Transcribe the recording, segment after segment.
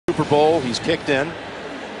Super Bowl. He's kicked in.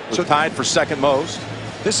 So tied for second most.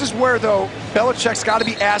 This is where, though, Belichick's got to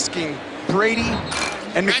be asking Brady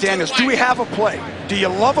and McDaniels, do we have a play? Do you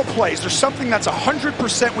love a play? Is there something that's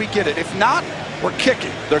 100% we get it? If not, we're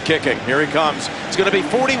kicking. They're kicking. Here he comes. It's going to be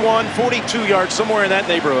 41, 42 yards, somewhere in that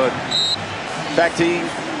neighborhood. In fact, he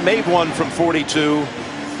made one from 42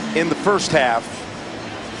 in the first half.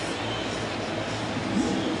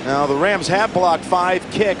 Now, the Rams have blocked 5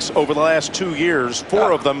 kicks over the last 2 years,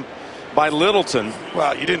 4 of them by Littleton.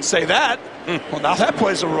 Well, you didn't say that. Well, now that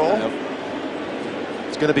plays a role.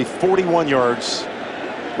 It's going to be 41 yards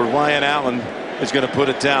where Ryan Allen is going to put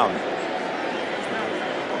it down.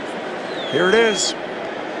 Here it is.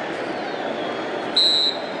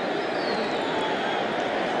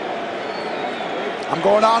 I'm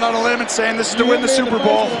going out on a limb and saying this is to win the Super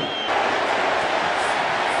Bowl.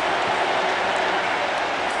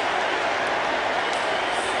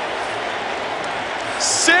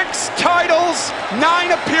 Six titles,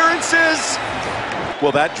 9 appearances.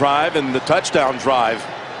 Well, that drive and the touchdown drive,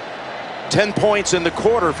 10 points in the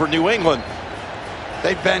quarter for New England.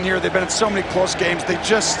 They've been here. They've been in so many close games. They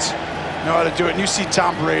just know how to do it. And you see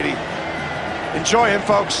Tom Brady. Enjoy him,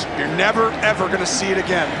 folks. You're never, ever going to see it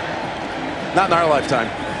again. Not in our lifetime.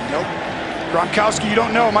 Nope. Gostkowski, you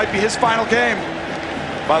don't know, might be his final game.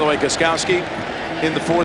 By the way, Gostkowski in the fourth